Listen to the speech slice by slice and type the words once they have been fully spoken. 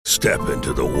Step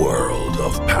into the world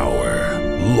of power,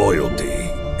 loyalty,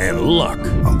 and luck.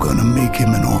 I'm gonna make him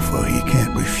an offer he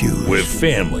can't refuse. With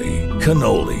family,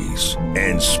 cannolis,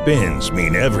 and spins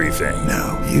mean everything.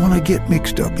 Now, you wanna get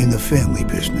mixed up in the family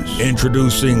business.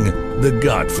 Introducing The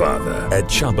Godfather at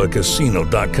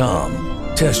ChumbaCasino.com.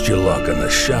 Test your luck in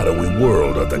the shadowy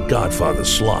world of The Godfather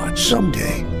slot.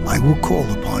 Someday, I will call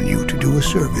upon you to do a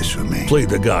service for me. Play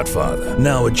The Godfather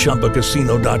now at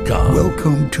ChumbaCasino.com.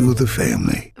 Welcome to the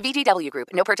family. VGW Group.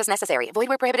 No purchase necessary. Void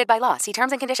where prohibited by law. See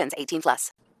terms and conditions.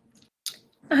 18+.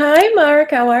 Hi, Mark.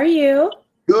 How are you?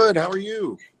 Good. How are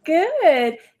you?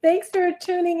 Good. Thanks for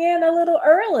tuning in a little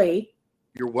early.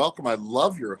 You're welcome. I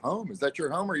love your home. Is that your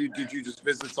home, or did you just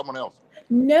visit someone else?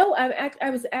 No,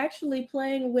 I was actually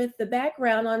playing with the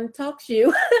background on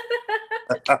TalkShoe.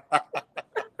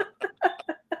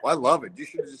 Well, I love it. You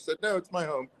should have just said, no, it's my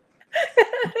home.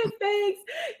 Thanks.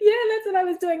 Yeah, that's what I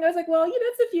was doing. I was like, well,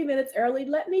 it's a few minutes early.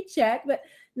 Let me check. But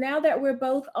now that we're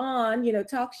both on,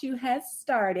 TalkShoe has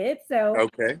started. So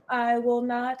okay. I will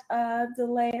not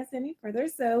delay us any further.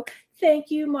 So thank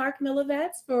you, Mark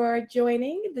Milovats, for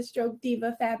joining the Stroke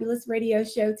Diva Fabulous Radio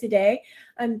Show today.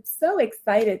 I'm so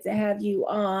excited to have you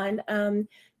on.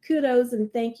 Kudos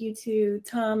and thank you to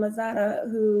Tom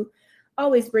Mazzata, who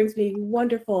always brings me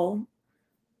wonderful,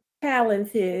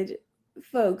 talented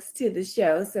folks to the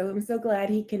show. So I'm so glad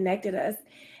he connected us.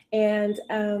 And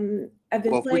I've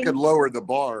been if we could lower the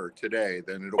bar today,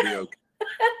 then it'll be okay.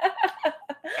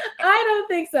 I don't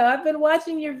think so. I've been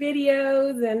watching your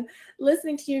videos and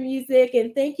listening to your music,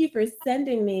 and thank you for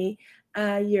sending me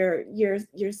your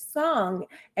song,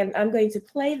 and I'm going to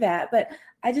play that. But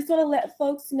I just want to let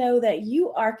folks know that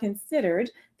you are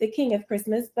considered the king of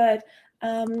Christmas. But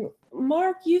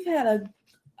Mark, you've had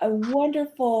a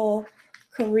wonderful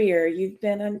career. You've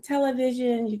been on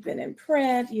television, you've been in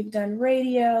print, you've done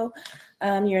radio.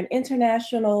 You're an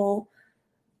international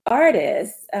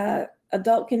artist,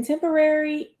 adult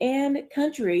contemporary and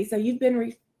country. So you've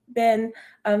been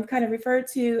kind of referred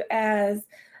to as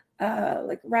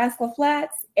like Rascal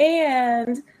Flatts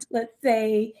and, let's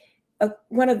say,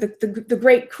 one of the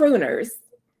great crooners.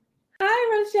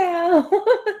 Hi, Rochelle.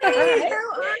 Hey,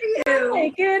 how are you? Hey,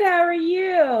 good. How are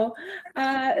you?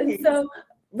 So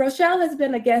Rochelle has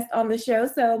been a guest on the show.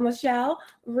 So Rochelle,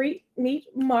 meet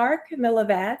Mark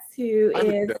Milovats, who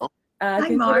is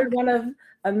considered one of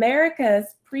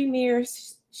America's premier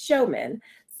showmen.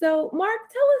 So Mark,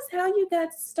 tell us how you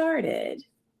got started.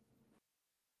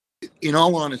 In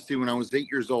all honesty, when I was 8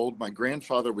 years old, my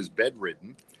grandfather was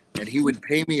bedridden, and he would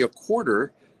pay me $0.25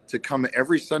 to come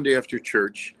every Sunday after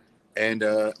church and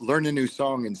learn a new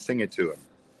song and sing it to him.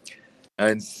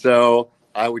 And so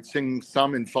I would sing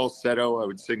some in falsetto. I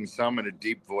would sing some in a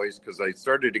deep voice because I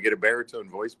started to get a baritone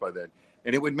voice by then.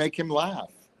 And it would make him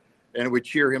laugh and it would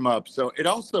cheer him up. So it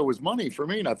also was money for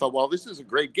me. And I thought, well, this is a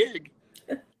great gig.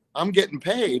 I'm getting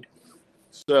paid.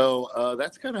 So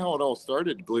that's kind of how it all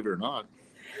started, believe it or not.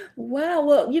 Wow.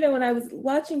 Well, when I was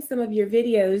watching some of your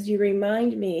videos, you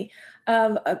remind me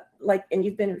of and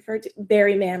you've been referred to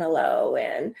Barry Manilow,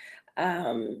 and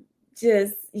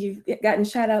you've gotten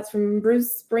shout outs from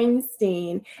Bruce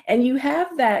Springsteen, and you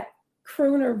have that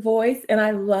crooner voice, and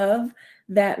I love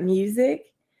that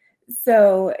music.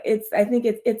 So I think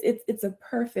it's a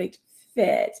perfect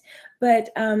fit. But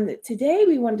today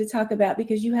we wanted to talk about,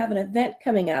 because you have an event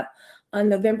coming up on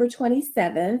November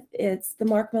 27th. It's the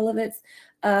Mark Milovats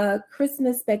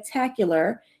Christmas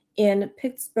Spectacular in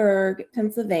Pittsburgh,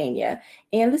 Pennsylvania.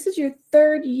 And this is your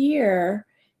third year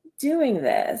doing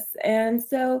this. And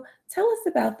so tell us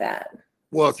about that.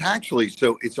 Well,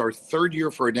 it's our third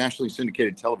year for a nationally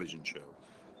syndicated television show.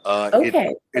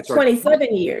 It's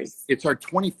 27 years. It's our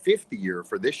 25th year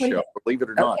for this show, believe it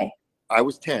or not. I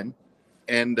was 10.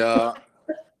 And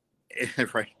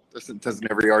right, doesn't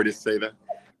every artist say that?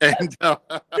 And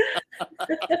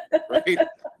right,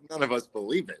 none of us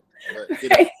believe it.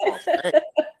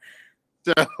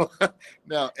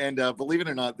 Believe it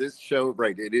or not, this show,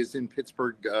 right, it is in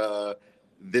Pittsburgh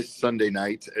this Sunday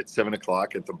night at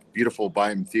 7:00 at the beautiful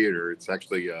Byham Theater. It's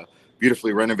actually a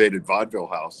beautifully renovated vaudeville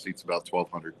house, seats about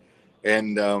 1,200.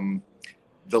 And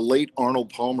the late Arnold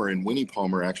Palmer and Winnie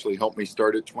Palmer actually helped me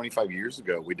start it 25 years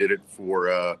ago. We did it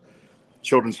for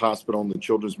Children's Hospital and the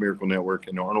Children's Miracle Network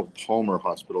and Arnold Palmer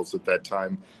hospitals at that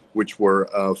time, which were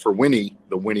for Winnie,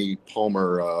 the Winnie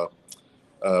Palmer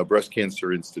Breast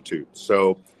Cancer Institute.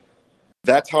 So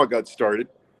that's how I got started.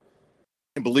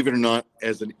 And believe it or not,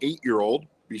 as an 8-year-old,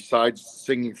 besides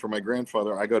singing for my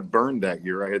grandfather, I got burned that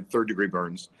year. I had third-degree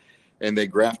burns, and they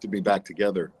grafted me back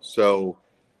together. So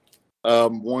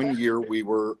one year we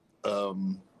were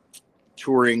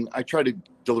touring. I tried to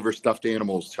deliver stuffed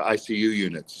animals to ICU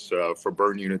units for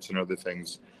burn units and other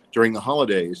things during the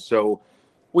holidays. So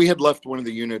we had left one of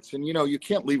the units, and you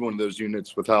can't leave one of those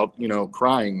units without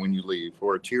crying when you leave,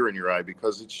 or a tear in your eye,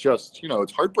 because it's just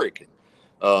it's heartbreaking.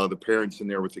 The parents in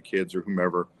there with the kids, or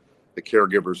whomever the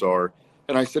caregivers are.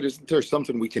 And I said, isn't there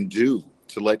something we can do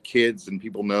to let kids and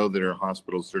people know that in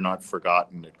hospitals they're not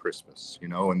forgotten at Christmas,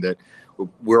 and that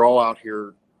we're all out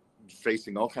here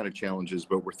facing all kind of challenges,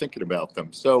 but we're thinking about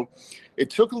them. So it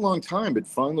took a long time, but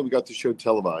finally we got the show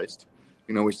televised.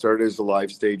 We started as a live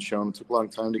stage show, and it took a long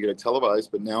time to get it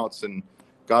televised, but now it's in,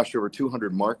 over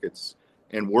 200 markets,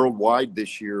 and worldwide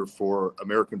this year for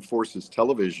American Forces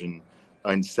Television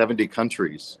in 70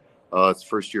 countries. It's the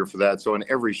first year for that. So on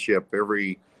every ship,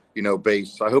 every,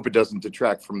 base, I hope it doesn't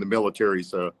detract from the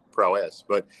military's prowess,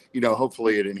 but,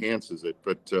 hopefully it enhances it.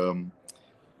 But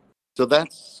so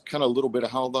that's kind of a little bit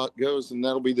of how that goes. And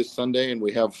that'll be this Sunday. And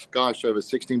we have, I have a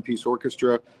 16-piece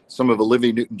orchestra. Some of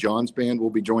Olivia Newton-John's band will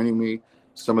be joining me.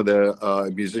 Some of the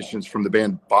musicians from the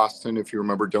band Boston, if you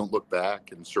remember, Don't Look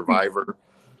Back, and Survivor.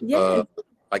 Yeah.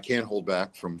 I Can't Hold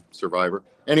Back from Survivor.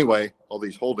 Anyway, all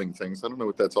these holding things. I don't know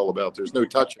what that's all about. There's no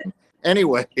touching.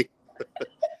 Anyway,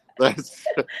 that's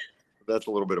a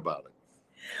little bit about it.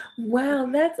 Wow,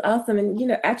 that's awesome.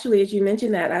 And, actually, as you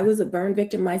mentioned that, I was a burn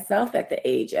victim myself at the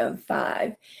age of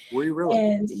 5. Were you really?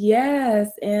 And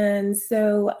yes. And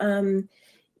so,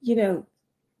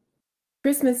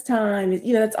 Christmas time is,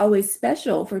 it's always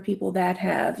special for people that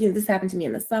have, this happened to me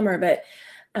in the summer, but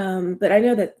I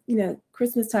know that,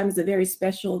 Christmas time is a very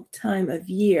special time of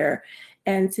year,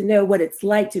 and to know what it's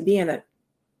like to be in a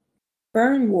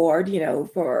burn ward,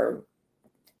 for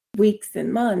weeks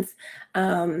and months,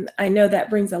 I know that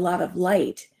brings a lot of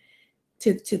light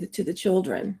to the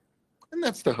children. And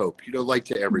that's the hope, light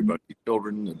to everybody,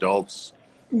 children, adults,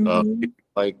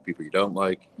 Mm-hmm. people you don't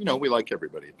like. We like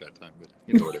everybody at that time, but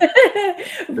you know what I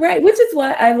mean. Right, which is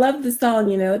why I love the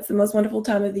song, it's the most wonderful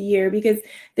time of the year, because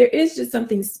there is just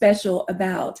something special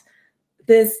about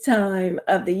this time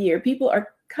of the year. People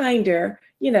are kinder,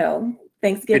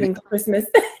 Thanksgiving, Christmas,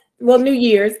 well, New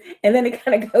Year's, and then it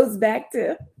kind of goes back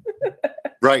to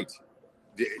right.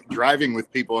 Driving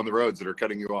with people on the roads that are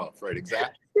cutting you off, right?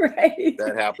 Exactly. Right.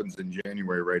 That happens in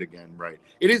January, right? Again, right.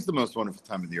 It is the most wonderful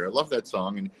time of the year. I love that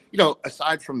song. And,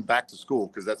 aside from back to school,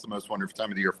 because that's the most wonderful time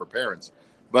of the year for parents.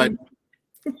 But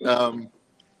I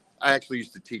actually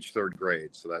used to teach 3rd grade,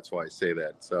 so that's why I say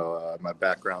that. So my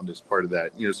background is part of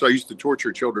that. So I used to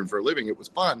torture children for a living. It was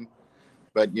fun.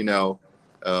 But,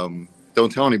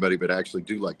 don't tell anybody, but I actually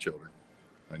do like children.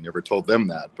 I never told them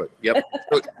that. But, yep,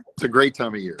 it's a great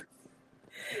time of year.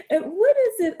 And what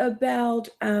is it about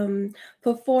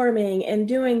performing and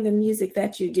doing the music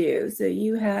that you do? So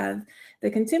you have the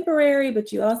contemporary,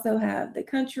 but you also have the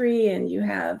country, and you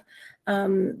have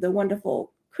the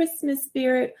wonderful Christmas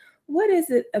spirit. What is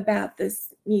it about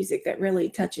this music that really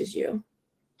touches you?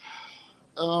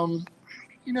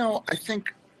 I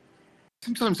think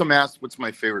sometimes I'm asked what's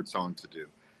my favorite song to do.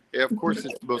 Yeah, of course,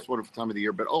 it's the most wonderful time of the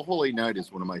year, but Oh Holy Night is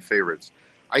one of my favorites.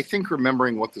 I think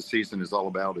remembering what the season is all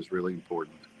about is really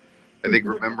important. I think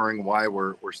remembering why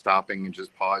we're stopping and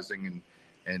just pausing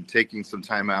and taking some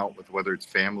time out with, whether it's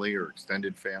family or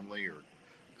extended family or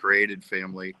created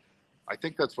family. I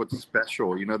think that's what's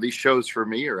special. These shows for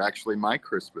me are actually my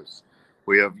Christmas.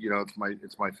 We have,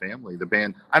 it's my family, the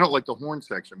band. I don't like the horn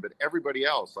section, but everybody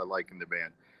else I like in the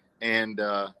band. And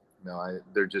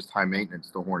they're just high maintenance,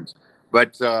 the horns.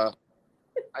 But I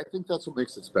think that's what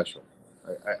makes it special.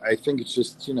 I think it's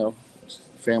just,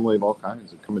 family of all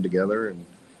kinds and coming together and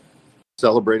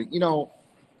celebrating.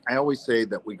 I always say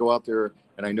that we go out there,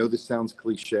 and I know this sounds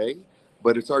cliche,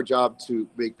 but it's our job to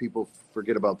make people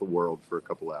forget about the world for a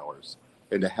couple hours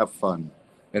and to have fun.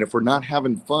 And if we're not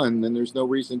having fun, then there's no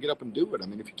reason to get up and do it. I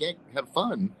mean, if you can't have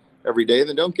fun every day,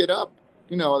 then don't get up.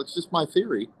 It's just my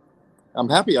theory. I'm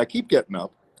happy I keep getting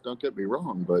up. Don't get me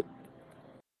wrong, but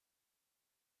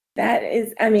that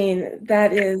is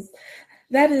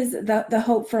the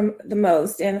hope from the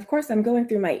most. And of course, I'm going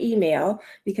through my email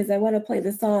because I want to play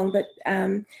the song. But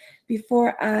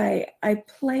before I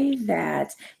play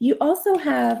that,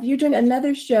 you're doing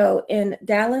another show in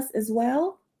Dallas as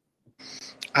well?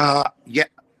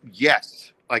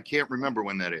 Yes. I can't remember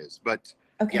when that is, but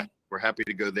okay. Yeah, we're happy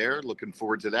to go there. Looking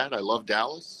forward to that. I love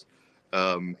Dallas.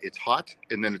 It's hot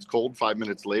and then it's cold 5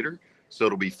 minutes later. So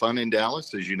it'll be fun in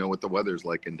Dallas, as you know what the weather's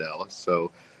like in Dallas.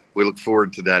 So we look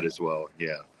forward to that as well.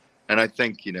 Yeah. And I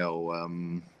think,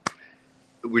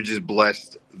 we're just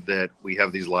blessed that we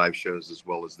have these live shows as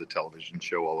well as the television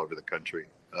show all over the country.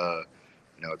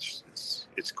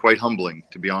 It's quite humbling,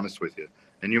 to be honest with you.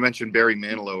 And you mentioned Barry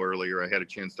Manilow earlier. I had a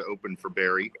chance to open for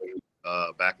Barry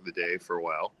back in the day for a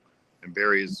while. And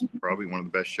Barry is probably one of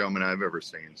the best showmen I've ever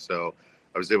seen. So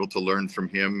I was able to learn from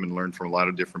him and learn from a lot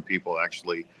of different people.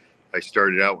 Actually, I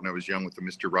started out when I was young with the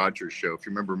Mr. Rogers show. If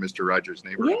you remember Mr. Rogers'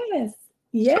 Neighborhood. Yes.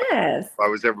 Yes. So I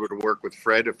was able to work with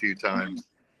Fred a few times.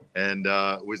 And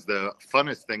it was the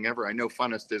funnest thing ever. I know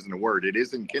funnest isn't a word. It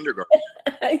is in kindergarten.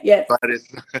 Yes.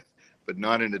 But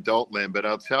not in adult land. But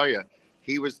I'll tell you,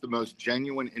 he was the most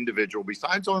genuine individual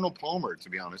besides Arnold Palmer, to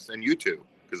be honest, and you two,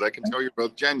 because I can tell you're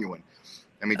both genuine.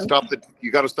 I mean,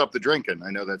 you got to stop the drinking.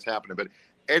 I know that's happening. But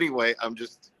anyway, I'm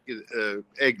just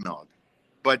eggnog.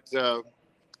 But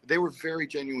they were very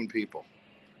genuine people.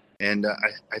 And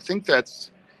I think it's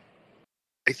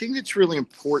really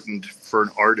important for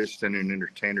an artist and an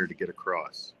entertainer to get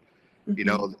across. Mm-hmm. You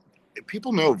know,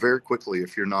 people know very quickly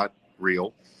if you're not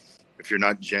real, if you're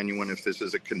not genuine, if this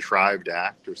is a contrived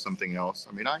act or something else.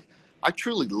 I mean, I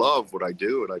truly love what I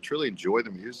do, and I truly enjoy the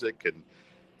music, and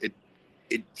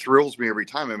it thrills me every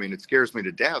time. I mean, it scares me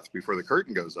to death before the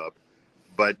curtain goes up.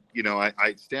 But, you know,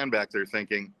 I stand back there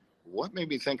thinking, what made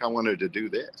me think I wanted to do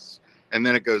this? And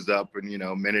then it goes up, and, you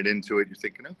know, a minute into it, you're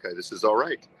thinking, okay, this is all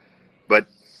right. But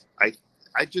I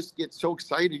just get so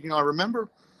excited. You know, I remember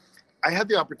I had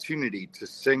the opportunity to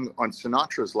sing on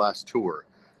Sinatra's last tour.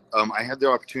 I had the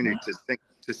opportunity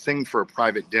to sing for a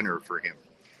private dinner for him.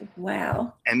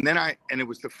 Wow. And it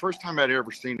was the first time I'd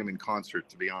ever seen him in concert,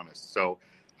 to be honest. So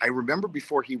I remember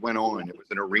before he went on, it was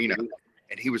an arena,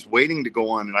 and he was waiting to go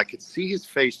on, and I could see his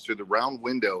face through the round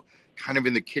window, kind of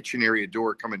in the kitchen area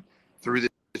door coming through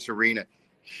this arena.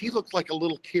 He looked like a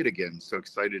little kid again, so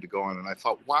excited to go on. And I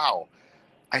thought, wow,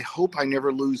 I hope I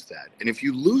never lose that. And if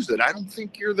you lose it, I don't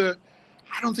think you're at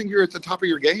the top of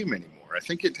your game anymore. I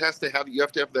think you have to have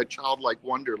that childlike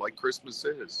wonder like Christmas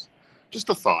is. Just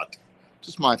a thought.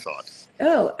 Just my thought.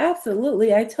 Oh,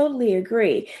 absolutely. I totally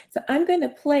agree. So I'm going to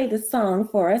play the song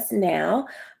for us now.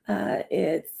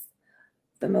 It's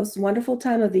the most wonderful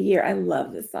time of the year. I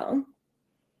love this song.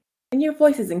 And your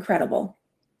voice is incredible.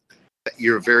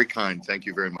 You're very kind. Thank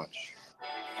you very much.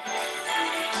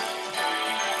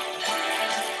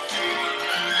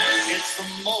 It's the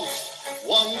most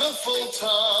wonderful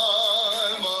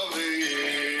time of the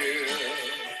year,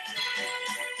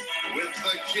 with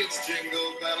the kids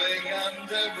jingle belling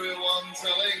and everyone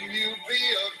telling you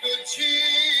be of good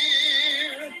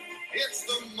cheer. It's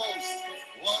the most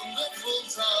wonderful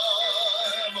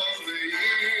time of the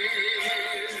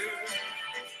year.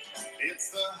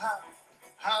 It's the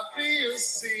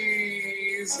happiest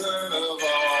season of all,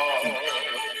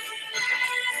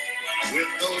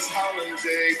 with those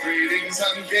holiday greetings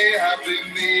and gay happy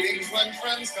meetings when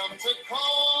friends come to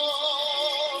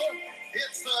call.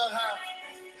 It's the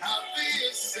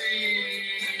happiest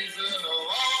season of all.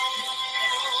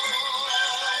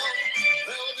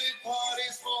 There'll be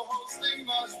parties for hosting,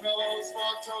 marshmallows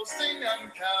for toasting,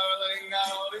 and caroling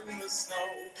out in the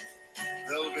snow.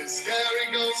 There'll be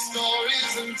scary ghost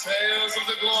stories and tales of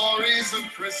the glories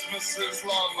of Christmases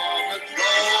long, long ago.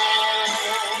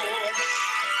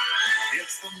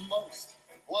 It's the most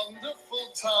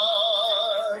wonderful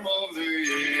time of the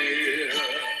year.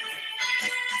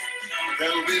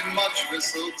 There'll be much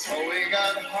mistletoeing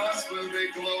and hearts will be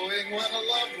glowing when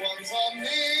loved ones are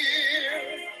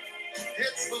near.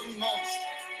 It's the most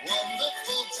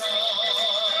wonderful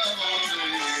time of the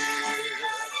year.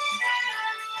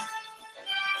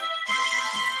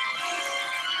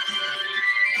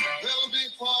 There'll be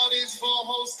parties for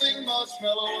hosting,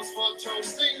 marshmallows for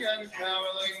toasting, and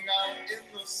caroling out in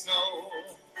the snow.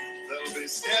 There'll be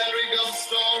scary ghost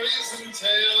stories and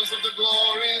tales of the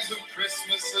glories of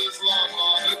Christmases long,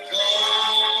 long ago.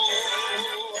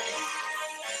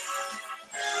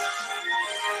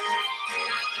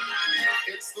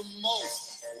 It's the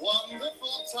most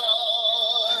wonderful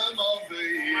time of the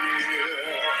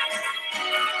year.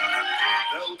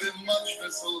 There'll be much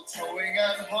mistletoeing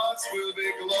and hearts will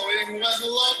be glowing when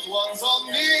loved ones are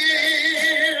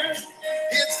near.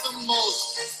 It's the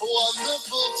most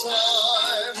wonderful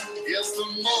time. Yes, the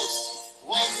most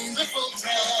wonderful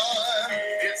time.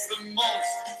 It's the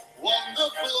most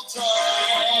wonderful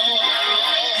time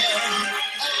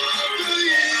of the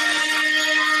year.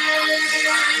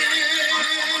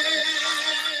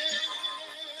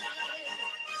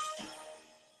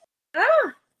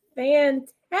 Ah,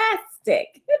 fantastic.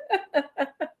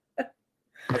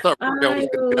 I thought Rochelle was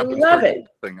going to get up and love start it.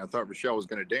 dancing. I thought Rochelle was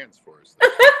going to dance for us.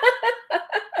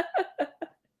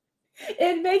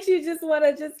 It makes you just want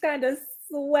to just kind of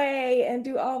sway and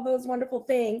do all those wonderful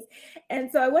things.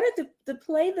 And so I wanted to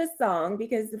play this song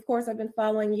because, of course, I've been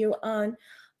following you on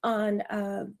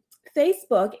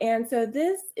Facebook. And so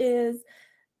this is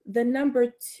the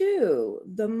number 2,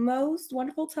 the most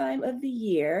wonderful time of the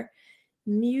year,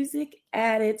 music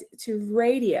added to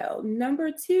radio,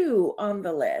 number 2 on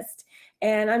the list.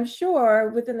 And I'm sure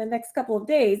within the next couple of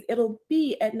days, it'll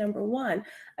be at number 1.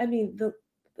 I mean,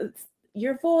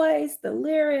 your voice, the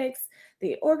lyrics,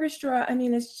 the orchestra, I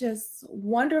mean, it's just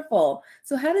wonderful.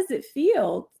 So how does it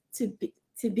feel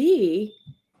to be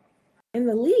in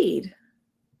the lead?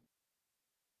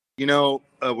 You know,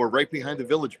 we're right behind the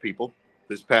Village People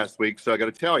this past week, so I got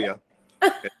to tell you,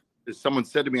 someone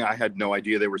said to me, I had no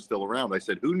idea they were still around. I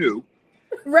said, who knew?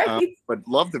 Right. But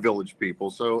love the Village People,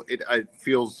 so it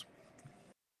feels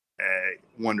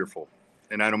wonderful.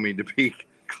 And I don't mean to be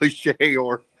cliche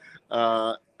or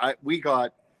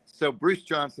so Bruce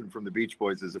Johnson from the Beach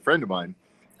Boys is a friend of mine,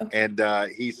 okay.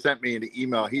 And he sent me an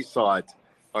email. He saw it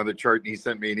on the chart, and he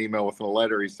sent me an email with a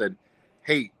letter. He said,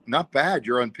 hey, not bad.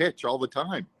 You're on pitch all the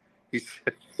time. He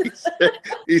said,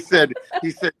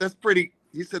 that's pretty.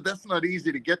 He said, that's not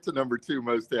easy to get to number 2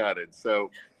 most added.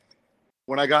 So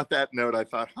when I got that note, I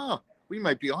thought, we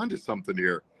might be onto something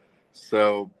here.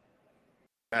 So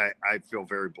I feel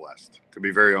very blessed, to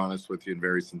be very honest with you and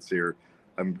very sincere.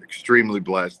 I'm extremely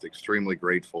blessed, extremely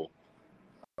grateful.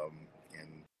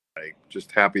 And I'm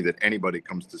just happy that anybody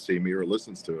comes to see me or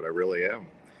listens to it. I really am.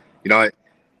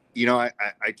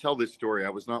 I tell this story. I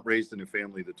was not raised in a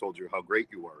family that told you how great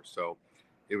you are. So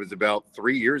it was about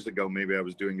 3 years ago, maybe I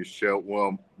was doing a show.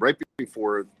 Well, right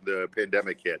before the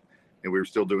pandemic hit, and we were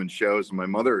still doing shows. And my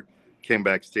mother came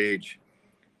backstage,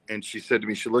 and she said to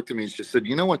me, she looked at me and she said,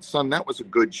 you know what, son, that was a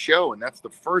good show. And that's the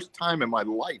first time in my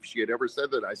life she had ever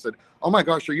said that. I said, oh my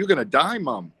gosh, are you going to die,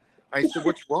 Mom? I said,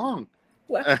 what's wrong?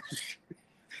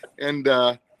 And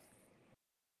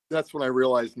that's when I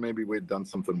realized maybe we'd done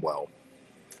something well.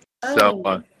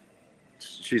 So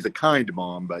she's a kind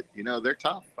mom, but they're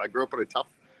tough. I grew up in a tough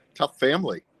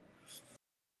family.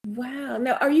 Wow.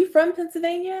 Now, are you from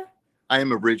Pennsylvania? I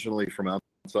am originally from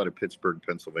outside of Pittsburgh,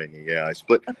 Pennsylvania. Yeah, I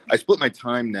split my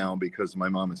time now because my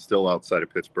mom is still outside of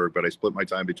Pittsburgh, but I split my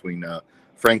time between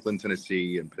Franklin,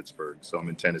 Tennessee, and Pittsburgh. So I'm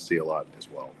in Tennessee a lot as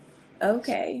well.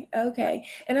 Okay.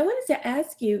 And I wanted to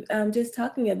ask you, just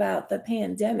talking about the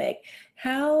pandemic,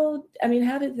 how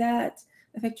did that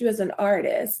affect you as an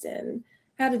artist, and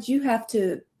how did you have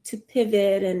to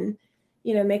pivot and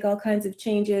make all kinds of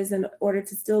changes in order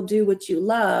to still do what you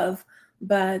love?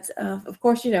 But of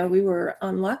course, we were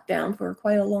on lockdown for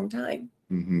quite a long time.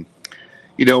 Mm-hmm.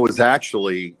 It was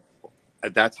actually,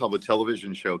 that's how the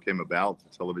television show came about,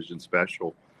 the television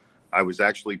special. I was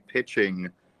actually pitching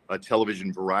a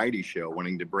television variety show,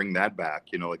 wanting to bring that back,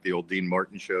 like the old Dean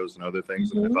Martin shows and other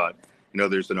things. Mm-hmm. And I thought,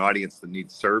 there's an audience that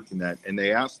needs served in that. And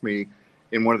they asked me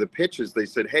in one of the pitches, they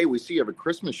said, hey, we see you have a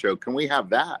Christmas show. Can we have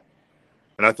that?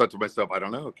 And I thought to myself, I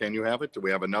don't know. Can you have it? Do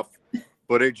we have enough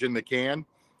footage in the can?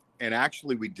 And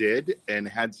actually we did, and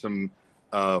had some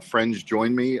friends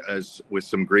join me with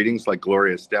some greetings like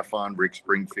Gloria Estefan, Rick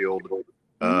Springfield,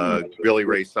 Billy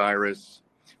Ray Cyrus,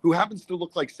 who happens to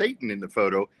look like Satan in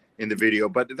the video,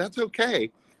 but that's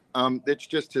okay. That's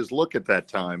just his look at that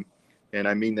time. And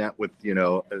I mean that with,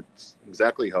 it's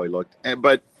exactly how he looked.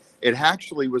 But it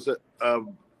actually was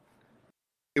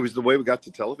it was the way we got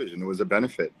to television. It was a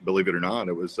benefit, believe it or not.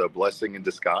 It was a blessing in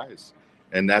disguise.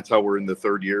 And that's how we're in the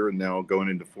 3rd year and now going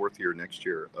into 4th year next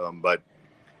year. But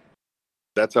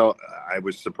that's how I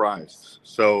was surprised.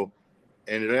 So,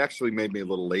 and it actually made me a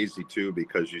little lazy too,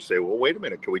 because you say, well, wait a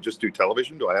minute, can we just do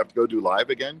television? Do I have to go do live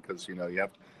again? Because, you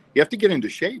have to get into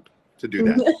shape to do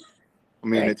that. I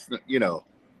mean, right. It's,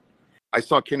 I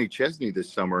saw Kenny Chesney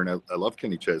this summer, and I love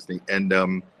Kenny Chesney.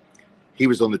 And he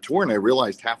was on the tour, and I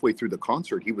realized halfway through the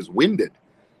concert, he was winded.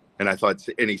 And I thought,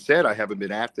 and he said, I haven't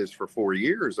been at this for 4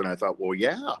 years. And I thought, well,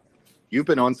 yeah, you've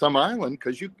been on some island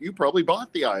because you probably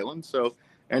bought the island. So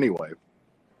anyway,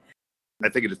 I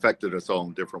think it affected us all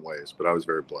in different ways, but I was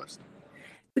very blessed.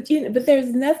 But but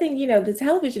there's nothing, the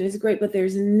television is great, but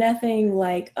there's nothing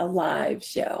like a live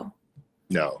show.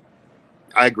 No,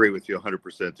 I agree with you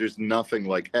 100%. There's nothing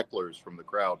like hecklers from the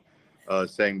crowd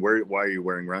saying, why are you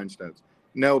wearing rhinestones?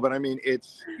 No, but I mean,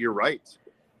 you're right.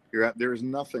 There's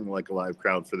nothing like a live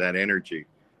crowd for that energy.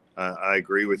 I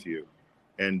agree with you.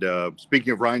 And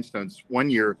speaking of rhinestones, one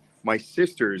year, my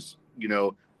sisters,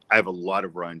 I have a lot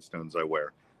of rhinestones I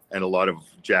wear, and a lot of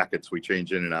jackets we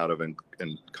change in and out of, and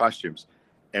costumes.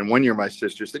 And one year my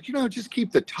sister said, just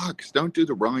keep the tux. Don't do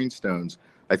the rhinestones.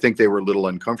 I think they were a little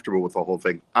uncomfortable with the whole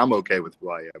thing. I'm okay with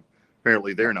who I am.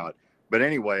 Apparently they're not. But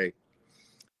anyway,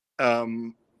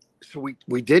 so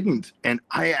we didn't. And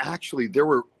there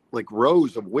were like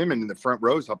rows of women in the front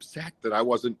rows upset that I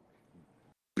wasn't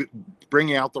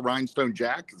bringing out the rhinestone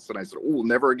jackets. And I said, oh,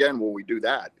 never again will we do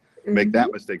that. make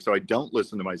that mistake. So I don't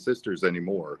listen to my sisters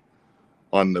anymore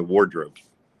on the wardrobe.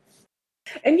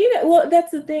 And well,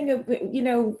 that's the thing of,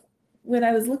 when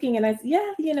I was looking and I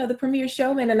said, the premier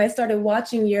showman, and I started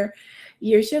watching your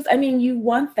shows. I mean, you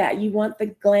want that. You want the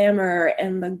glamour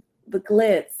and the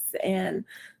glitz and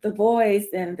the voice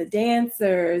and the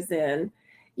dancers, and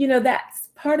that's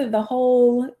part of the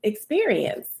whole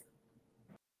experience.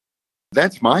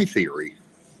 That's my theory.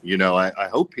 I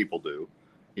hope people do,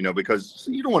 because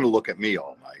you don't want to look at me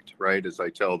all night, right? As I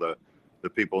tell the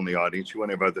people in the audience, you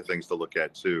want to have other things to look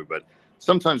at too. But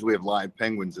sometimes we have live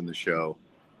penguins in the show,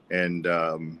 and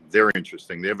they're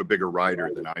interesting. They have a bigger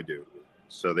rider than I do,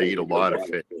 so they eat a lot of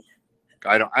fish.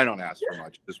 I don't ask for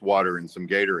much, just water and some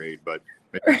Gatorade, but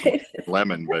maybe some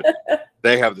lemon. But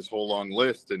they have this whole long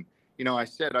list, and I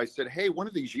said, hey, one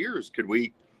of these years,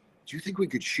 do you think we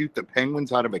could shoot the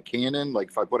penguins out of a cannon? Like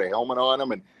if I put a helmet on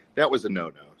them? And that was a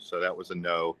no-no. So that was a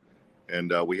no,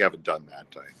 and we haven't done that.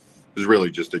 It was really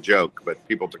just a joke, but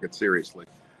people took it seriously.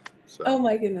 So. Oh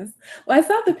my goodness! Well, I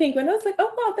saw the penguin. I was like,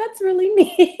 oh wow, that's really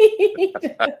neat.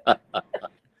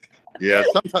 Yeah,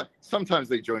 sometimes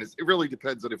they join us. It really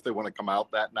depends on if they want to come out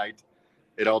that night.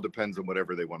 It all depends on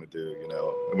whatever they want to do,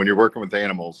 And when you're working with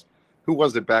animals, who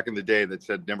was it back in the day that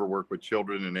said never work with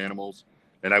children and animals?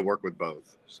 And I work with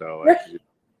both, so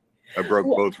I broke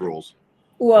both rules.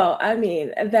 Well,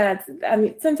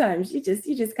 sometimes you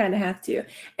just kind of have to.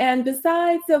 And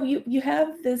besides, so you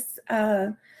have this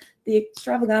the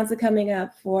extravaganza coming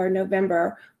up for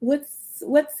November. What's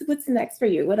next for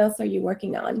you? What else are you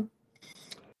working on?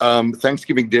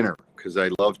 Thanksgiving dinner, because I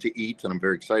love to eat, and I'm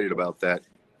very excited about that.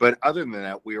 But other than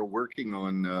that, we are working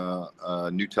on a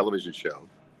new television show.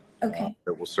 Okay.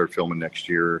 That we'll start filming next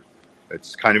year.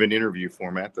 It's kind of an interview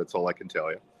format. That's all I can tell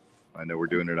you. I know we're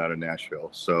doing it out of Nashville.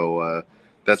 So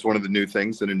that's one of the new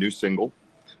things, and a new single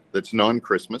that's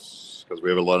non-Christmas, because we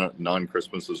have a lot of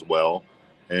non-Christmas as well,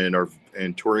 and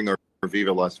touring our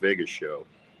Viva Las Vegas show,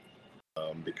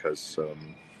 because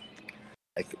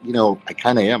I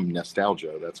kind of am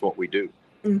nostalgia. That's what we do.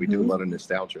 Mm-hmm. We do a lot of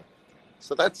nostalgia.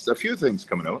 So that's a few things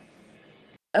coming up.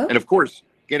 Oh. And of course,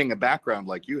 getting a background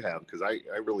like you have, because I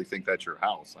really think that's your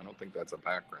house. I don't think that's a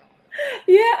background.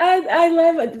 Yeah, I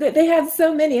love it. They have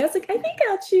so many. I was like, I think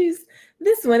I'll choose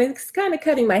this one. It's kind of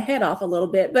cutting my head off a little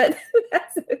bit, but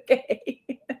that's okay.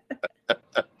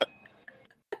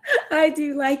 I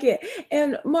do like it.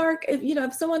 And Mark,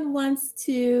 if someone wants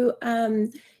to,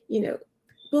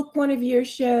 book one of your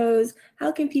shows, how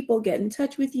can people get in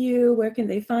touch with you? Where can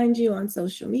they find you on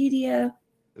social media?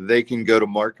 They can go to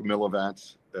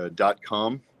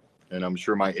markmilovats.com, and I'm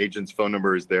sure my agent's phone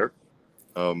number is there.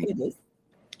 It is.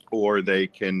 Or they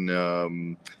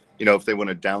can, if they want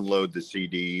to download the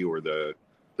CD or the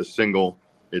single,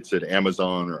 it's at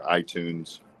Amazon or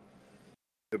iTunes.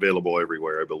 Available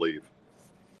everywhere, I believe.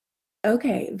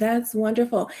 Okay, that's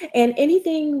wonderful. And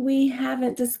anything we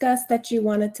haven't discussed that you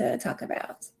wanted to talk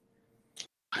about?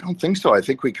 I don't think so. I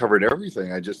think we covered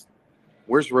everything.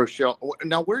 Where's Rochelle?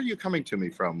 Now, where are you coming to me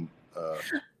from?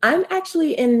 I'm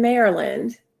actually in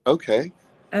Maryland. Okay.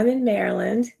 I'm in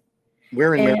Maryland.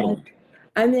 Where in Maryland?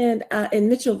 I'm in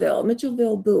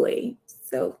Mitchellville, Bowie.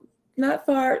 So not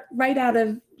far, right out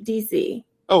of DC.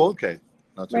 Oh, okay.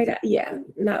 Not right.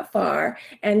 Not far.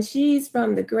 And she's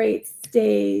from the great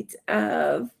state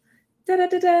of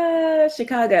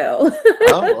Chicago.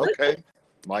 Oh, okay.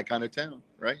 My kind of town,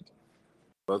 right?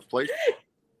 Both places.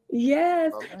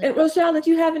 Yes. Okay. And Rochelle, did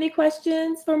you have any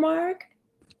questions for Mark?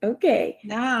 Okay.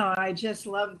 No, I just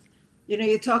love,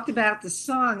 you talked about the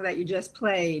song that you just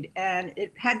played, and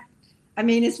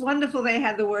it's wonderful they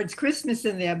had the words Christmas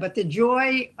in there, but the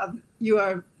joy of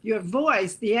your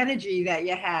voice, the energy that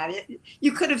you had,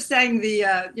 you could have sang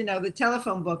the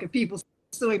telephone book, if people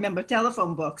still remember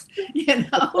telephone books,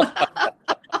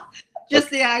 Just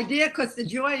the idea, because the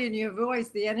joy in your voice,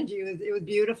 the energy, it was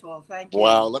beautiful. Thank you.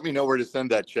 Wow, let me know where to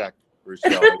send that check,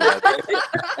 Rochelle.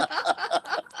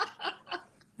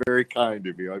 Very kind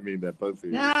of you. I mean that, both of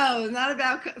you. No, not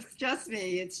about, trust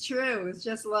me, it's true. It's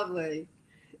just lovely.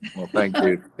 Well, thank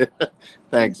you.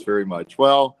 Thanks very much.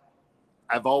 Well,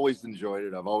 I've always enjoyed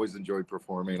it. I've always enjoyed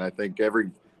performing. I think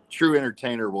every true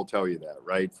entertainer will tell you that,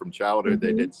 right? From childhood,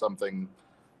 They did something,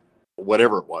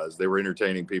 whatever it was, they were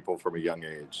entertaining people from a young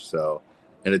age. So,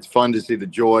 and it's fun to see the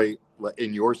joy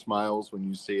in your smiles when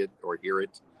you see it or hear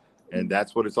it. And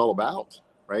that's what it's all about,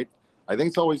 right? I think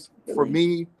it's always, for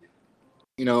me,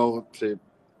 to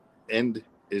end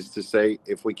is to say,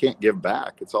 if we can't give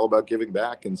back, it's all about giving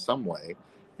back in some way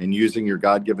and using your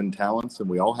God-given talents, and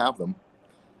we all have them,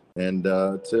 and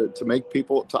to make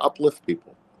people, to uplift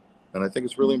people. And I think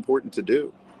it's really important to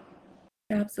do.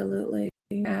 Absolutely.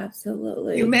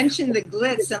 Absolutely. You mentioned the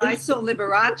glitz, and I saw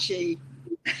Liberace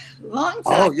long time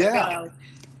Oh, yeah. ago.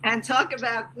 And talk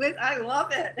about glitz. I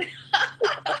love it.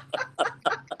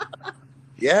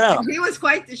 Yeah. He was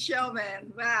quite the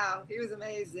showman. Wow, he was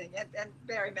amazing. And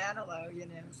Barry Manilow,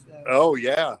 So. Oh,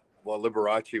 yeah. Well,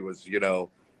 Liberace was,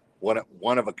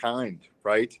 one of a kind,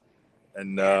 right?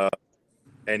 And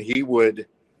he would,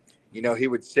 he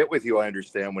would sit with you. I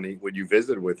understand when you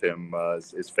visited with him,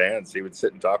 his fans, he would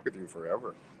sit and talk with you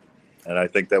forever, and I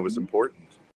think that was important.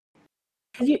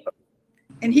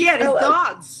 And he had his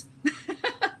dogs.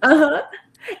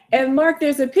 And Mark,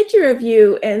 there's a picture of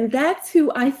you, and that's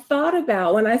who I thought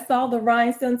about when I saw the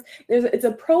rhinestones. It's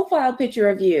a profile picture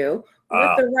of you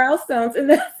with the rhinestones, and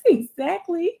that's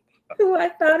exactly who I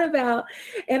thought about.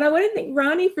 And I want to thank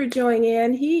Ronnie for joining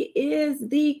in. He is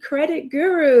the credit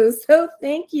guru, so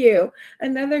thank you.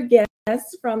 Another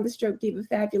guest from the Stroke Diva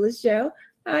Fabulous Show.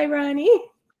 Hi, Ronnie.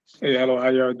 Hey, hello. How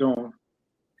y'all doing?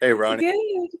 Hey,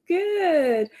 Ronnie.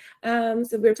 Good.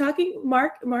 So we're talking.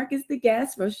 Mark is the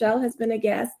guest. Rochelle has been a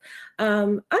guest.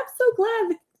 I'm so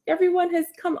glad that everyone has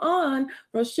come on.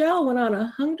 Rochelle went on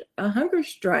a hunger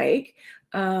strike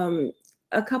a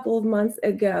couple of months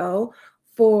ago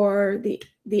for the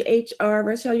HR.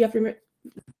 Rochelle, you have to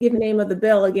give the name of the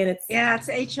bill again. It's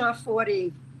HR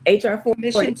 40. HR 40.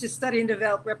 Mission to Study and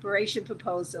Develop Reparation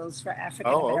Proposals for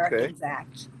African Americans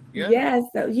Act. Yeah. Yes.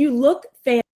 So you look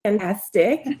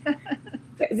fantastic.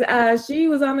 She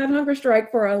was on that hunger strike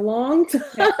for a long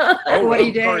time.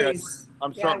 40 days.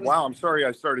 I'm sorry. Wow. I'm sorry.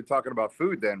 I started talking about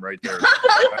food then right there.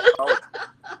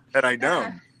 Had I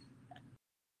known.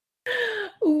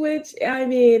 Which, I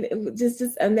mean, just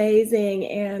amazing.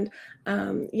 And,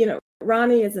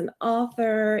 Ronnie is an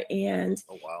author, and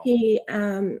he,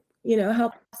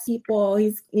 helps people.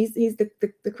 He's the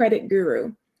credit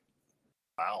guru.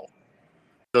 Wow.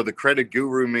 So the credit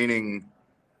guru meaning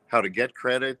how to get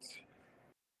credit,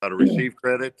 how to receive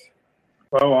credit.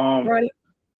 Well, Right.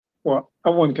 Well, I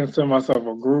wouldn't consider myself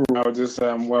a guru. I was just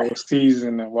well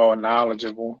seasoned and well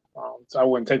knowledgeable. So I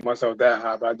wouldn't take myself that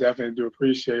high, but I definitely do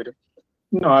appreciate it.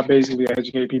 I basically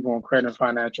educate people on credit and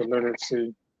financial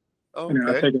literacy. Okay.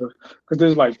 I take it because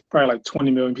there's probably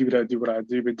 20 million people that do what I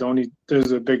do, but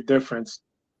there's a big difference.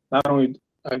 Not only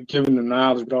giving the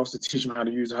knowledge, but also teaching them how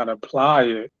to use it, how to apply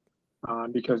it.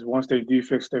 Because once they do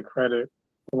fix their credit,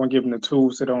 I want to give them the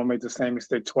tools so they don't make the same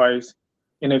mistake twice.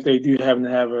 And if they do happen to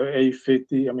have an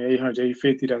 800,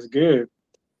 850, that's good.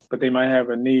 But they might have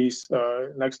a niece,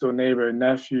 next door neighbor, a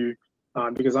nephew,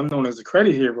 because I'm known as a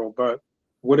credit hero. But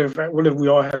what if we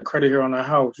all had a credit hero in our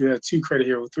house? You had 2 credit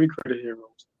heroes, 3 credit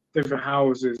heroes, different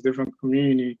houses, different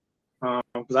community.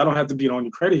 Because I don't have to be the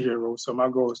only credit hero. So my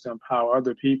goal is to empower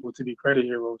other people to be credit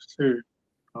heroes too.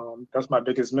 That's my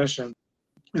biggest mission.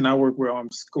 And I work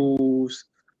with schools,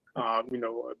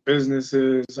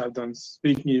 businesses. I've done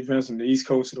speaking events from the East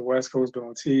Coast to the West Coast, been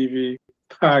on TV,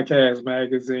 podcast,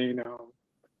 magazine,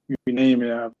 you name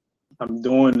it. I'm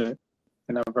doing it,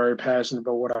 and I'm very passionate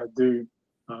about what I do.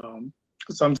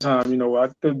 Sometimes,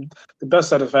 the best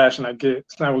satisfaction I get,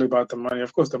 it's not really about the money.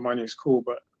 Of course, the money is cool,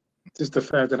 but just the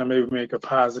fact that I'm able to make a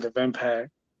positive impact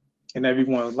in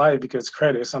everyone's life, because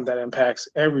credit is something that impacts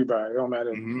everybody. It don't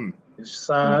matter your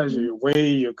size, your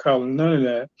weight, your color, none of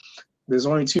that. There's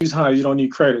only 2 times you don't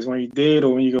need credit. It's when you're dead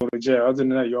or when you go to jail. Other than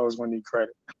that, you always want to need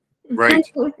credit. Right.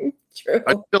 True.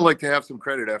 I'd still like to have some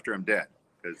credit after I'm dead,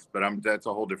 but that's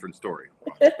a whole different story.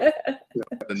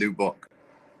 The new book.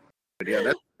 But yeah,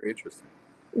 that's very interesting.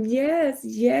 Yes.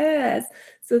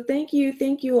 So thank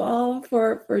you all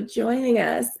for joining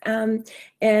us. And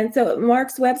so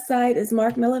Mark's website is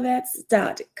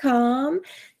markmilovats.com.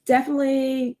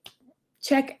 Definitely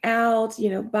check out,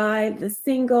 buy the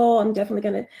single. I'm definitely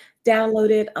going to download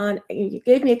it you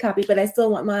gave me a copy, but I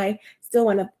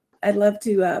I'd love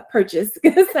to purchase,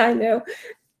 because I know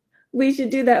we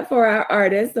should do that for our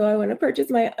artists. So I want to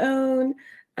purchase my own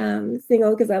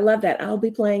single, because I love that. I'll be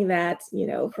playing that,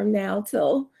 from now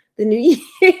till the new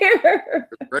year.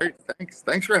 Great.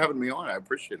 Thanks for having me on. I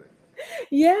appreciate it.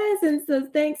 Yes. And so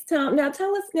thanks, Tom. Now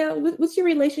tell us what's your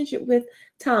relationship with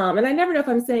Tom? And I never know if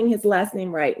I'm saying his last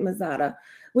name right, Mazzata.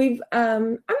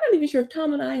 I'm not even sure if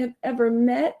Tom and I have ever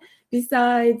met,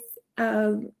 besides,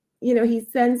 he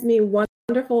sends me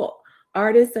wonderful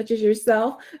artists such as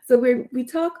yourself. So we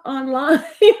talk online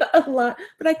a lot,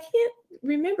 but I can't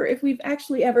remember if we've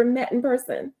actually ever met in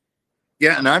person.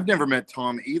 Yeah, and I've never met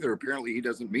Tom either. Apparently, he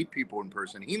doesn't meet people in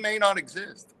person. He may not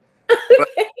exist.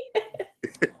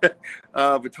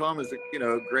 But Tom is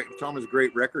great. Tom is a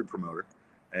great record promoter,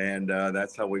 and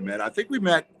that's how we met. I think we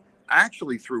met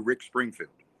actually through Rick Springfield.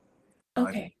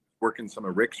 Okay. Working some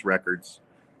of Rick's records,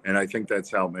 And I think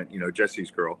that's how,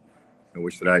 Jesse's girl. I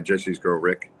wish that I had Jesse's girl,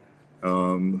 Rick.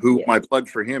 Who my plug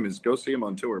for him is go see him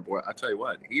on tour. Boy, I tell you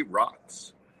what, he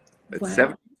rocks. At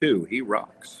 72, he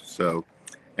rocks. So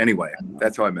anyway,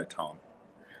 that's how I met Tom.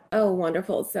 Oh,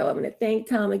 wonderful. So I'm going to thank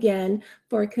Tom again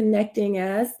for connecting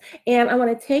us. And I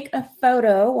want to take a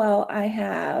photo while I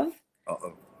have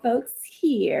folks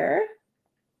here.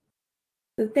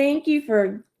 So thank you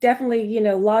for definitely,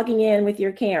 logging in with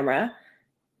your camera.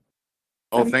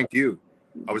 Oh, thank you.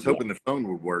 I was hoping the phone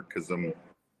would work because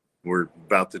we're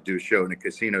about to do a show in a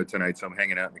casino tonight. So I'm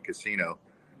hanging out in the casino.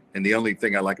 And the only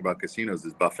thing I like about casinos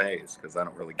is buffets because I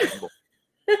don't really gamble.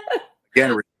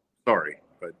 Again, sorry,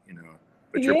 but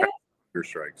you're your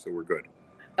strike, so we're good.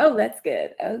 Oh, that's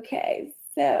good. Okay,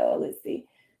 so let's see.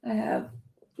 I have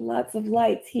lots of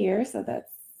lights here, so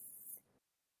that's.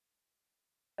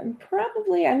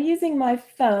 I'm using my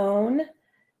phone.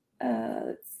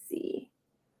 Let's see.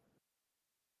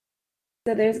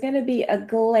 So there's going to be a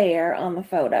glare on the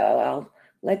photo. I'll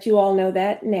let you all know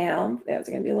that now. There's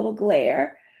going to be a little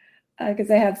glare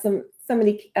because I have so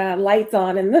many lights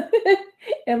on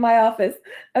in my office.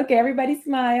 Okay, everybody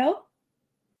smile.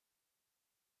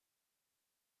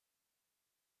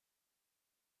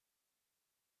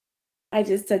 I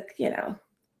just took,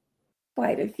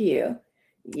 quite a few.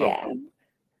 Yeah. Oh.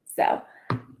 So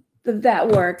that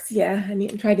works. Yeah.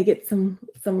 I'm trying to get some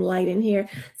light in here.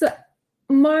 So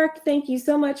Mark, thank you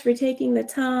so much for taking the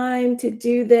time to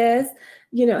do this.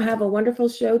 Have a wonderful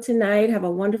show tonight. Have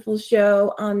a wonderful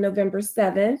show on November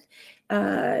 7th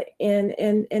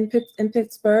in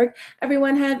Pittsburgh.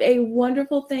 Everyone have a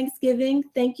wonderful Thanksgiving.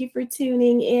 Thank you for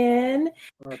tuning in.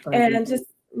 And just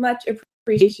much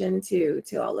appreciation to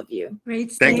all of you.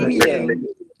 Great. Thank you.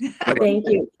 Thank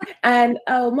you. And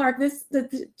Mark,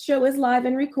 the show is live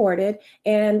and recorded.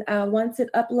 And once it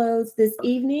uploads this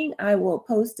evening, I will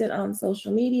post it on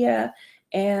social media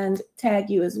and tag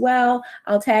you as well.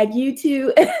 I'll tag you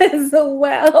too as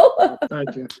well.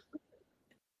 Thank you.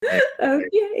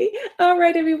 Okay. All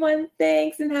right, everyone.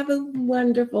 Thanks and have a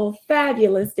wonderful,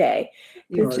 fabulous day.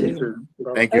 Thank you.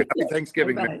 Okay. Happy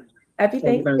Thanksgiving. Bye-bye. Happy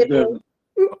Thanksgiving.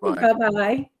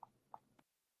 Bye-bye.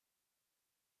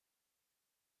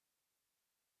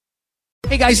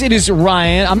 Hey guys, it is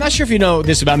Ryan. I'm not sure if you know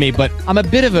this about me, but I'm a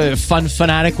bit of a fun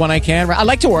fanatic when I can. I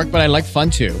like to work, but I like fun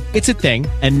too. It's a thing.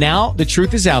 And now the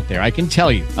truth is out there. I can tell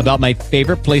you about my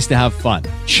favorite place to have fun.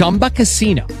 Chumba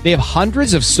Casino. They have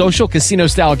hundreds of social casino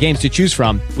style games to choose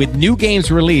from with new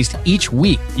games released each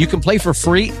week. You can play for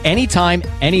free anytime,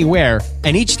 anywhere.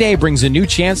 And each day brings a new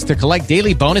chance to collect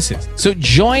daily bonuses. So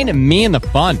join me in the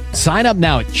fun. Sign up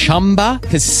now at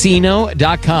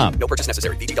ChumbaCasino.com. No purchase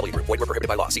necessary. VGW Group. Void where prohibited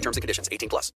by law. See terms and conditions. 18+.